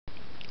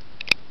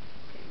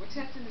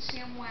the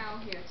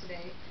Shamwow here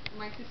today.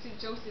 My sister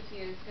Joseph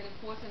here is going to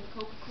pour some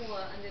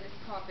Coca-Cola under this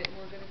carpet, and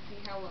we're going to see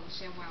how well the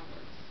Shamwow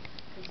works.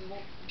 Because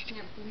you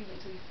can't believe it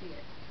until you see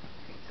it.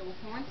 Okay, so we're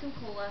pouring some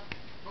cola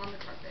on the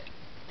carpet.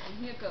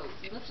 And here it goes.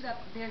 You lift it up,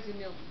 there's your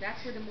mildew.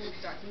 That's where the mold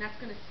starts, and that's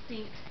going to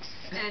stink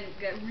and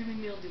get really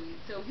mildewy.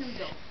 So here we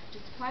go.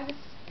 Just apply this,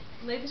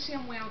 lay the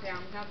Shamwow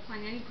down without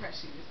applying any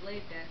pressure. You just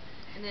lay it there.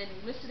 And then you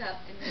lift it up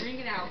and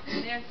wring it out,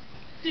 and there's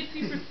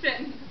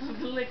 50%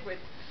 of the liquid.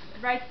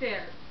 Right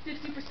there.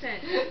 50%.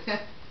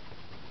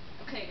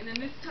 Okay, and then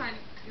this time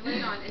you lay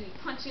it on and you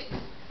punch it,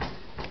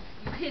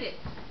 you hit it,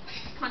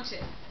 punch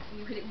it, and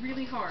you hit it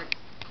really hard.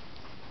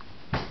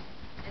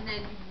 And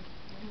then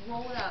you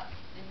roll it up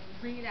and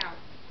you bring it out.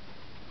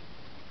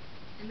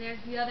 And there's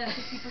the other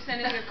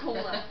 50% of your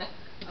cola.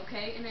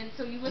 Okay, and then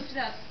so you lift it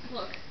up,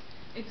 look.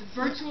 It's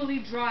virtually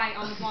dry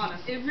on the bottom.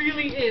 It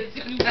really is.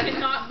 You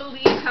cannot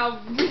believe how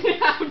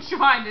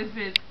dry this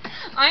is.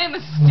 I am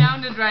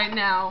astounded right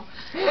now.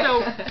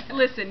 So,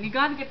 listen, you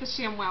gotta get the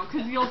Shamwow,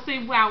 because you'll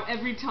say wow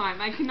every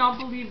time. I cannot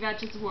believe that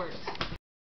just worked.